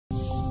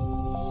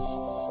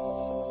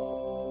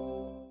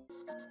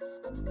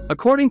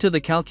According to the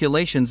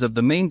calculations of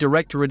the main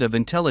Directorate of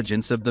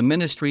Intelligence of the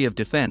Ministry of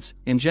Defense,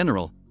 in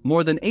general,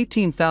 more than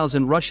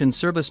 18,000 Russian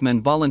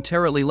servicemen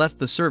voluntarily left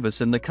the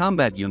service in the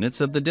combat units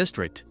of the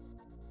district.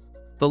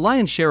 The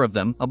lion's share of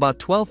them, about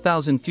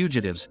 12,000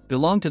 fugitives,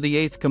 belong to the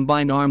 8th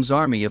Combined Arms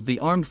Army of the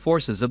Armed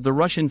Forces of the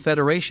Russian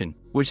Federation,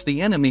 which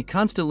the enemy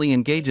constantly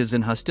engages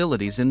in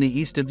hostilities in the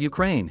east of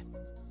Ukraine.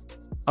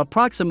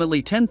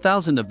 Approximately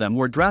 10,000 of them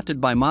were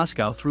drafted by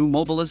Moscow through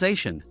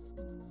mobilization.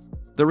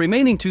 The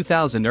remaining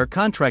 2,000 are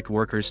contract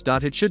workers.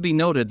 It should be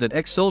noted that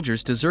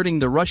ex-soldiers deserting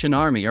the Russian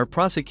army are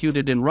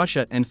prosecuted in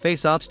Russia and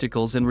face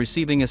obstacles in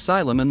receiving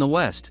asylum in the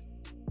West.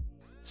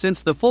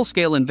 Since the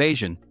full-scale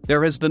invasion,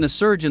 there has been a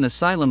surge in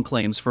asylum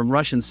claims from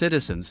Russian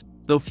citizens,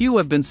 though few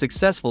have been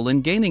successful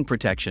in gaining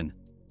protection.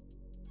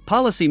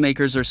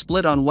 Policymakers are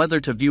split on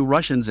whether to view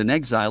Russians in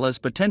exile as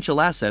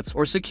potential assets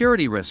or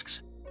security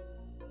risks.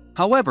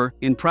 However,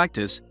 in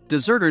practice,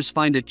 deserters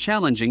find it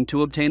challenging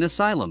to obtain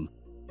asylum.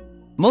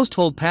 Most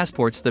hold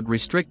passports that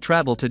restrict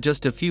travel to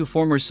just a few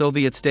former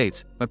Soviet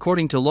states,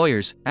 according to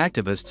lawyers,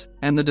 activists,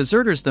 and the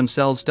deserters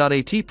themselves.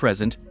 At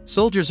present,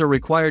 soldiers are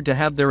required to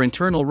have their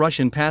internal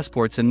Russian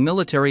passports and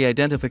military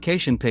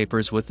identification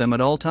papers with them at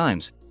all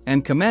times,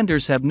 and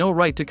commanders have no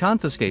right to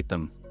confiscate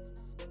them.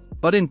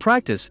 But in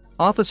practice,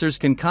 officers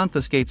can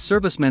confiscate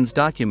servicemen's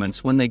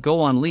documents when they go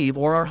on leave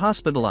or are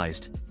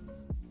hospitalized.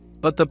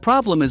 But the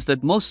problem is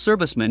that most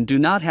servicemen do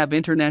not have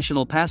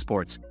international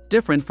passports,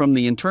 different from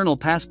the internal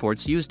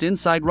passports used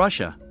inside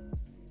Russia.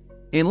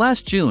 In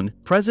last June,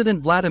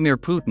 President Vladimir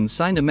Putin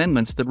signed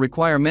amendments that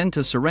require men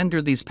to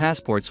surrender these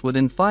passports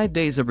within 5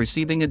 days of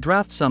receiving a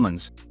draft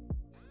summons.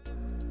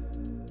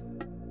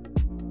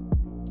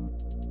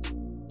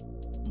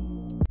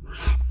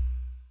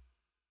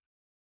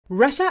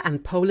 Russia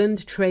and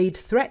Poland trade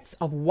threats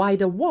of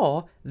wider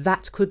war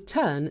that could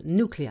turn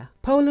nuclear.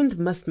 Poland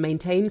must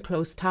maintain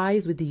close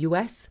ties with the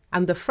US,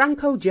 and the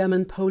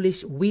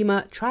Franco-German-Polish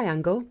Weimar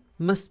Triangle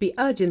must be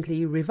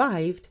urgently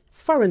revived,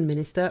 Foreign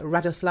Minister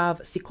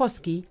Radoslaw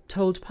Sikorski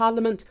told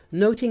Parliament,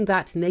 noting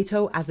that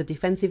NATO as a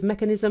defensive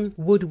mechanism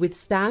would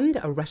withstand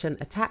a Russian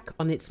attack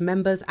on its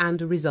members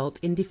and result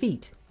in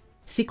defeat.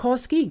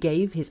 Sikorski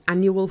gave his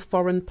annual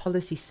foreign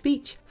policy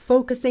speech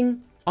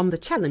focusing on the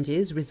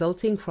challenges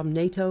resulting from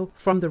NATO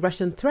from the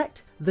Russian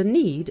threat, the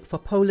need for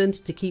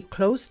Poland to keep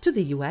close to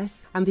the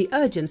US, and the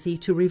urgency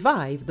to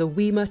revive the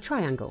Weimar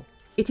Triangle.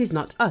 It is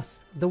not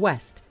us, the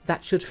West,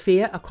 that should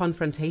fear a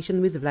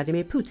confrontation with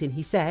Vladimir Putin,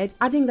 he said,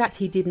 adding that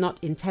he did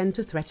not intend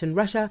to threaten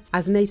Russia,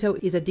 as NATO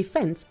is a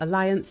defense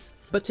alliance,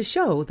 but to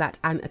show that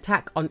an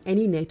attack on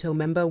any NATO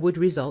member would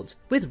result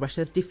with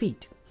Russia's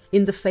defeat.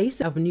 In the face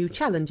of new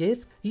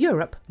challenges,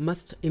 Europe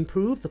must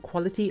improve the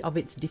quality of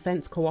its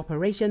defense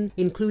cooperation,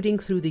 including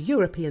through the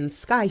European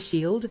Sky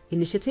Shield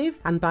initiative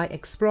and by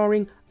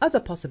exploring other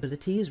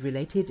possibilities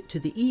related to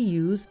the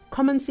EU's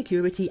common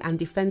security and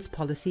defense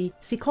policy,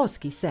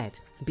 Sikorski said.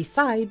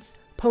 Besides,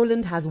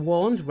 Poland has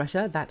warned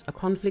Russia that a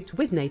conflict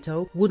with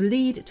NATO would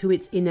lead to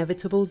its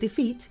inevitable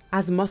defeat,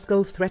 as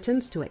Moscow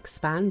threatens to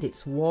expand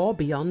its war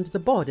beyond the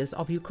borders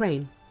of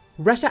Ukraine.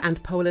 Russia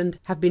and Poland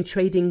have been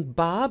trading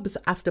barbs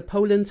after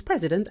Poland's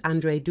President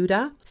Andrzej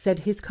Duda said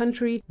his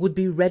country would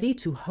be ready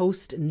to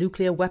host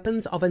nuclear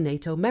weapons of a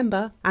NATO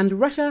member, and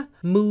Russia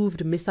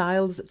moved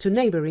missiles to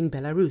neighboring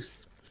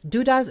Belarus.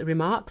 Duda's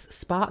remarks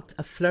sparked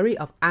a flurry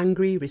of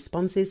angry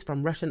responses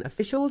from Russian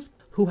officials,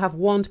 who have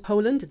warned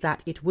Poland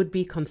that it would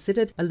be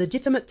considered a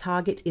legitimate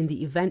target in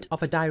the event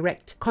of a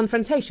direct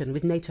confrontation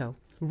with NATO.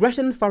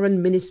 Russian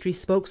Foreign Ministry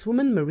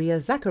spokeswoman Maria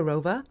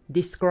Zakharova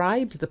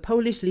described the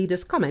Polish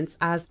leader's comments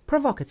as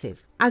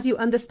provocative. As you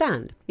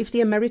understand, if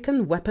the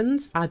American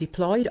weapons are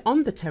deployed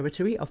on the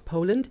territory of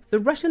Poland, the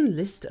Russian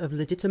list of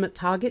legitimate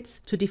targets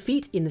to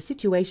defeat in a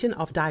situation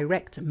of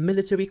direct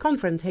military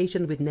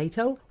confrontation with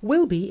NATO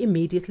will be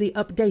immediately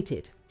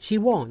updated, she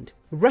warned.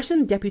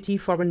 Russian Deputy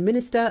Foreign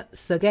Minister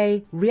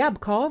Sergei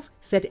Ryabkov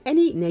said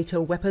any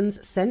NATO weapons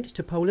sent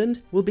to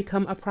Poland will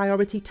become a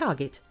priority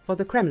target for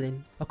the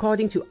Kremlin.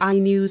 According to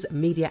iNews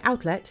media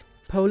outlet,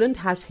 Poland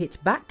has hit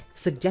back,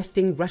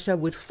 suggesting Russia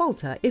would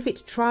falter if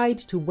it tried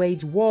to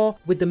wage war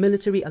with the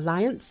military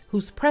alliance,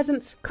 whose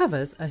presence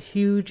covers a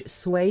huge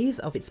swathe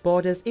of its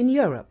borders in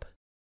Europe.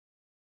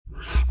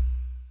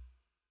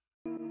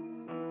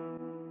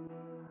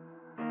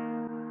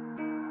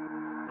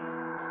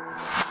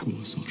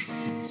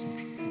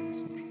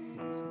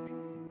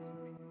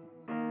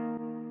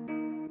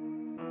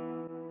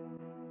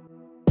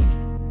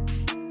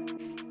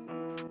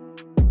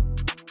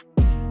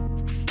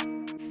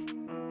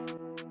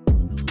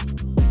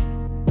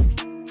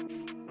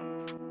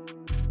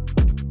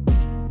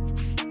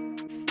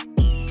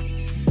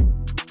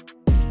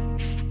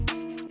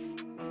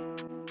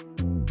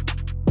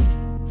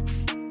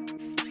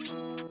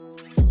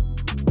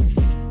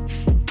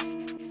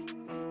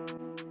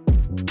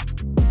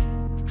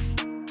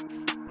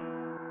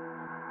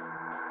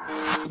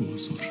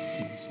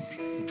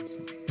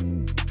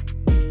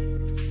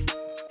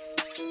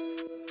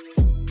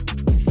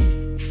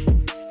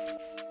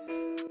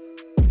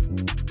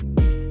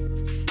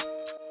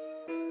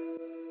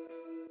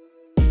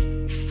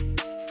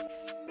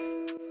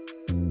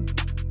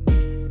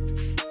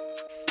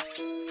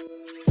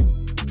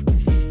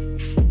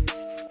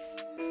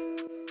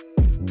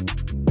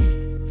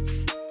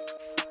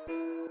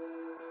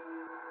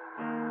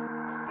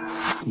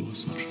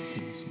 Голос ваш.